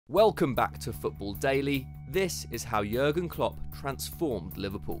Welcome back to Football Daily. This is how Jurgen Klopp transformed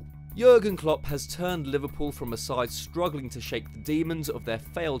Liverpool. Jurgen Klopp has turned Liverpool from a side struggling to shake the demons of their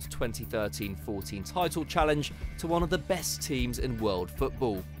failed 2013-14 title challenge to one of the best teams in world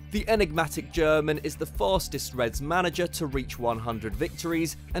football. The enigmatic German is the fastest Reds manager to reach 100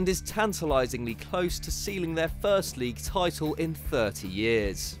 victories and is tantalisingly close to sealing their first league title in 30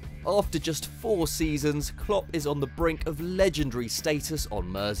 years. After just 4 seasons, Klopp is on the brink of legendary status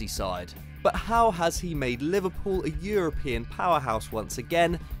on Merseyside. But how has he made Liverpool a European powerhouse once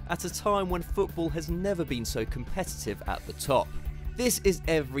again at a time when football has never been so competitive at the top? This is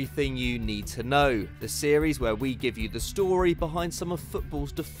Everything You Need to Know, the series where we give you the story behind some of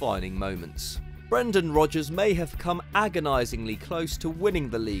football's defining moments. Brendan Rodgers may have come agonisingly close to winning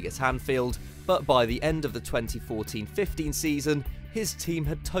the league at Anfield, but by the end of the 2014-15 season, his team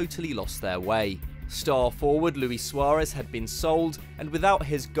had totally lost their way. Star forward Luis Suarez had been sold, and without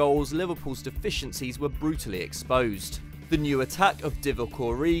his goals, Liverpool's deficiencies were brutally exposed. The new attack of Divock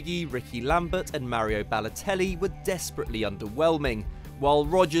Origi, Ricky Lambert and Mario Balotelli were desperately underwhelming, while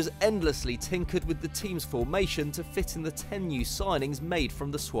Rodgers endlessly tinkered with the team's formation to fit in the 10 new signings made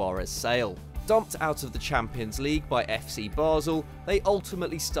from the Suarez sale. Dumped out of the Champions League by FC Basel, they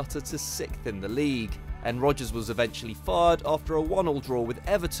ultimately stuttered to 6th in the league, and Rodgers was eventually fired after a 1-1 draw with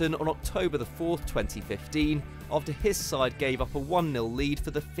Everton on October 4th, 2015, after his side gave up a 1-0 lead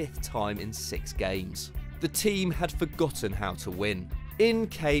for the 5th time in 6 games. The team had forgotten how to win. In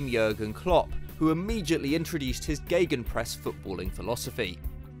came Jurgen Klopp, who immediately introduced his gegenpress footballing philosophy.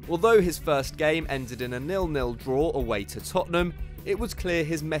 Although his first game ended in a 0-0 draw away to Tottenham, it was clear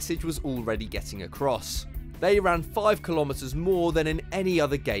his message was already getting across. They ran 5 kilometres more than in any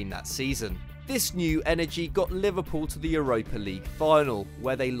other game that season. This new energy got Liverpool to the Europa League final,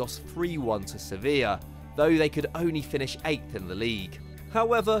 where they lost 3-1 to Sevilla, though they could only finish 8th in the league.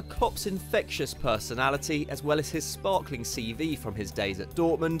 However, Klopp's infectious personality, as well as his sparkling CV from his days at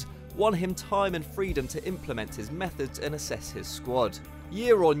Dortmund, won him time and freedom to implement his methods and assess his squad.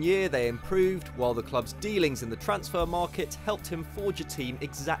 Year on year they improved, while the club's dealings in the transfer market helped him forge a team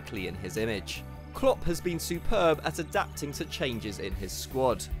exactly in his image. Klopp has been superb at adapting to changes in his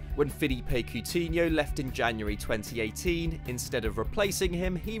squad. When Felipe Coutinho left in January 2018, instead of replacing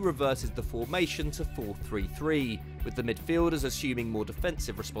him, he reverted the formation to 4-3-3, with the midfielders assuming more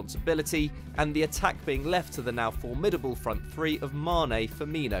defensive responsibility and the attack being left to the now formidable front three of Mane,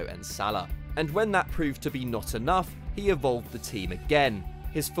 Firmino and Salah. And when that proved to be not enough, he evolved the team again.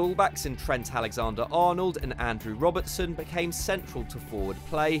 His fullbacks in Trent Alexander-Arnold and Andrew Robertson became central to forward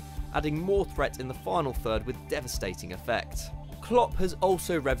play, adding more threat in the final third with devastating effect. Klopp has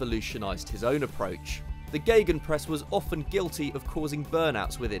also revolutionised his own approach. The gegenpress was often guilty of causing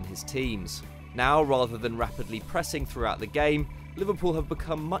burnouts within his teams. Now, rather than rapidly pressing throughout the game, Liverpool have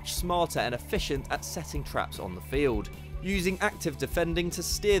become much smarter and efficient at setting traps on the field, using active defending to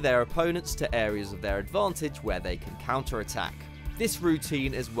steer their opponents to areas of their advantage where they can counter-attack. This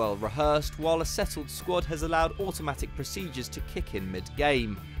routine is well rehearsed, while a settled squad has allowed automatic procedures to kick in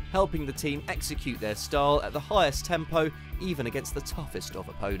mid-game, helping the team execute their style at the highest tempo even against the toughest of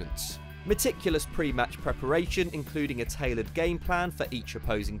opponents. Meticulous pre-match preparation, including a tailored game plan for each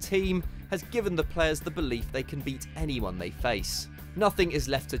opposing team, has given the players the belief they can beat anyone they face. Nothing is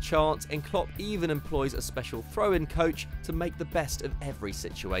left to chance, and Klopp even employs a special throw-in coach to make the best of every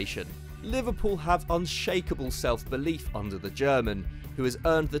situation. Liverpool have unshakable self-belief under the German, who has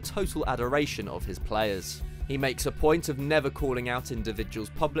earned the total adoration of his players. He makes a point of never calling out individuals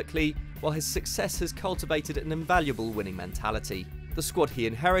publicly, while his success has cultivated an invaluable winning mentality. The squad he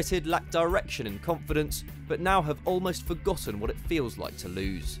inherited lacked direction and confidence, but now have almost forgotten what it feels like to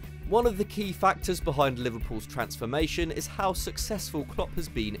lose. One of the key factors behind Liverpool's transformation is how successful Klopp has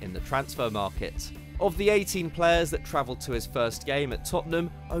been in the transfer market. Of the 18 players that travelled to his first game at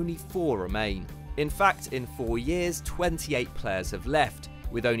Tottenham, only 4 remain. In fact, in 4 years, 28 players have left,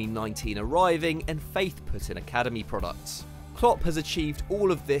 with only 19 arriving and faith put in academy products. Klopp has achieved all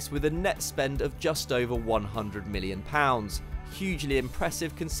of this with a net spend of just over £100 million, hugely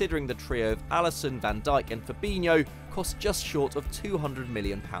impressive considering the trio of Alisson, Van Dijk and Fabinho cost just short of £200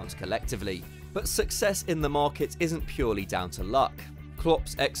 million collectively. But success in the market isn't purely down to luck.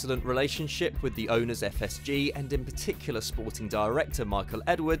 Klopp's excellent relationship with the owner's FSG and in particular sporting director Michael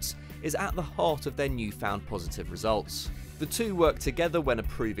Edwards is at the heart of their newfound positive results. The two work together when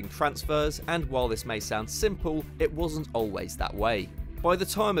approving transfers, and while this may sound simple, it wasn't always that way. By the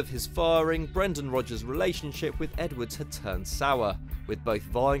time of his firing, Brendan Rodgers' relationship with Edwards had turned sour, with both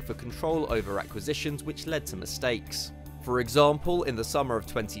vying for control over acquisitions which led to mistakes. For example, in the summer of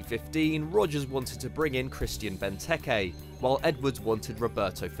 2015, Rodgers wanted to bring in Christian Benteke, while Edwards wanted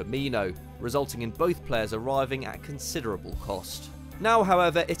Roberto Firmino, resulting in both players arriving at considerable cost. Now,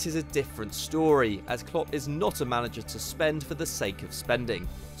 however, it is a different story, as Klopp is not a manager to spend for the sake of spending.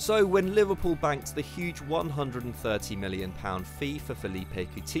 So when Liverpool banked the huge £130 million fee for Felipe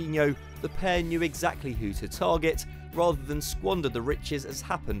Coutinho, the pair knew exactly who to target, rather than squander the riches as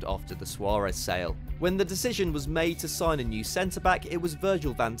happened after the Suarez sale. When the decision was made to sign a new centre-back, it was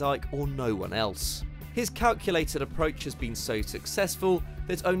Virgil van Dijk or no one else. His calculated approach has been so successful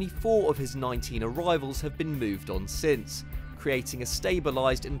that only 4 of his 19 arrivals have been moved on since, creating a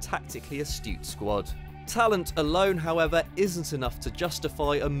stabilised and tactically astute squad. Talent alone, however, isn't enough to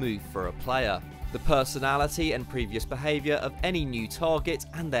justify a move for a player. The personality and previous behaviour of any new target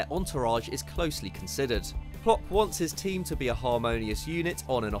and their entourage is closely considered. Klopp wants his team to be a harmonious unit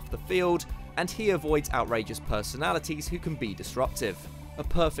on and off the field, and he avoids outrageous personalities who can be disruptive. A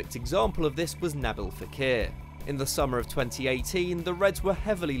perfect example of this was Nabil Fekir. In the summer of 2018, the Reds were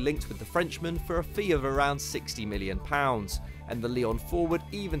heavily linked with the Frenchman for a fee of around £60 million, and the Lyon forward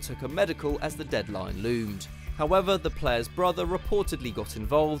even took a medical as the deadline loomed. However, the player's brother reportedly got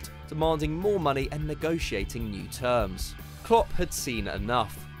involved, demanding more money and negotiating new terms. Klopp had seen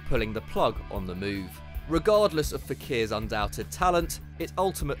enough, pulling the plug on the move. Regardless of Fekir's undoubted talent, it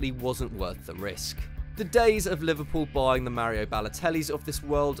ultimately wasn't worth the risk. The days of Liverpool buying the Mario Balotellis of this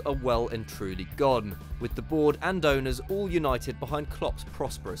world are well and truly gone, with the board and owners all united behind Klopp's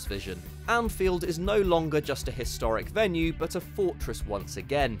prosperous vision. Anfield is no longer just a historic venue, but a fortress once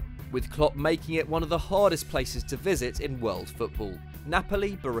again, with Klopp making it one of the hardest places to visit in world football.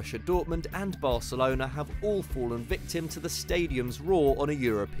 Napoli, Borussia Dortmund and Barcelona have all fallen victim to the stadium's roar on a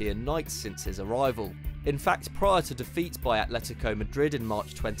European night since his arrival. In fact, prior to defeat by Atletico Madrid in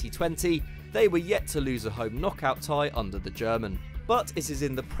March 2020, they were yet to lose a home knockout tie under the German. But it is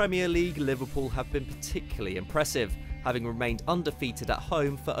in the Premier League Liverpool have been particularly impressive, having remained undefeated at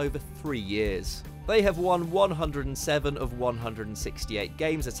home for over 3 years. They have won 107 of 168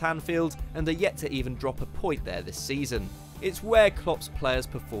 games at Anfield and are yet to even drop a point there this season. It's where Klopp's players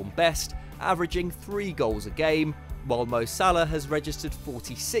perform best, averaging 3 goals a game, while Mo Salah has registered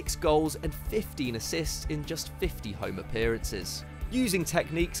 46 goals and 15 assists in just 50 home appearances. Using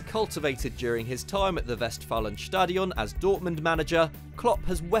techniques cultivated during his time at the Westfalenstadion as Dortmund manager, Klopp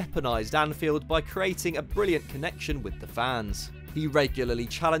has weaponised Anfield by creating a brilliant connection with the fans. He regularly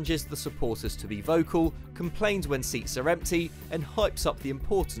challenges the supporters to be vocal, complains when seats are empty, and hypes up the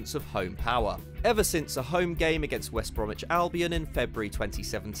importance of home power. Ever since a home game against West Bromwich Albion in February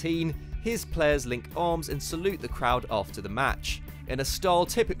 2017, his players link arms and salute the crowd after the match, in a style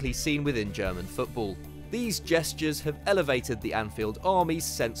typically seen within German football. These gestures have elevated the Anfield Army's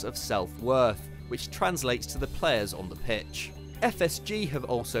sense of self-worth, which translates to the players on the pitch. FSG have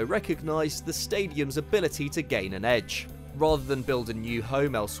also recognised the stadium's ability to gain an edge. Rather than build a new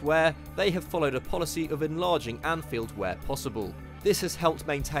home elsewhere, they have followed a policy of enlarging Anfield where possible. This has helped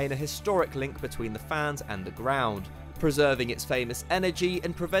maintain a historic link between the fans and the ground, preserving its famous energy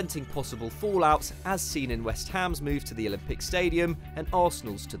and preventing possible fallouts as seen in West Ham's move to the Olympic Stadium and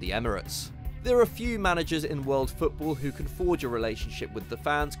Arsenal's to the Emirates. There are few managers in world football who can forge a relationship with the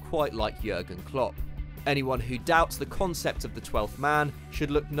fans quite like Jurgen Klopp. Anyone who doubts the concept of the 12th man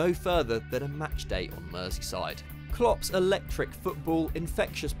should look no further than a match day on Merseyside. Klopp's electric football,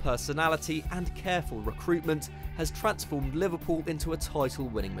 infectious personality and careful recruitment has transformed Liverpool into a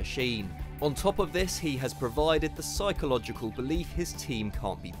title-winning machine. On top of this, he has provided the psychological belief his team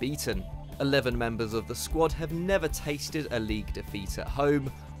can't be beaten. 11 members of the squad have never tasted a league defeat at home,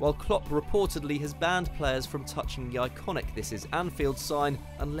 while Klopp reportedly has banned players from touching the iconic "This is Anfield" sign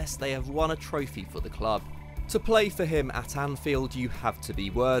unless they have won a trophy for the club. To play for him at Anfield, you have to be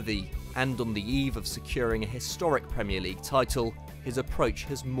worthy, and on the eve of securing a historic Premier League title, his approach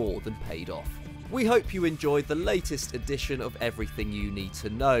has more than paid off. We hope you enjoyed the latest edition of Everything You Need to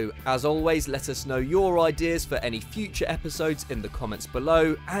Know. As always, let us know your ideas for any future episodes in the comments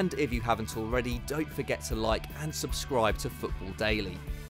below, and if you haven't already, don't forget to like and subscribe to Football Daily.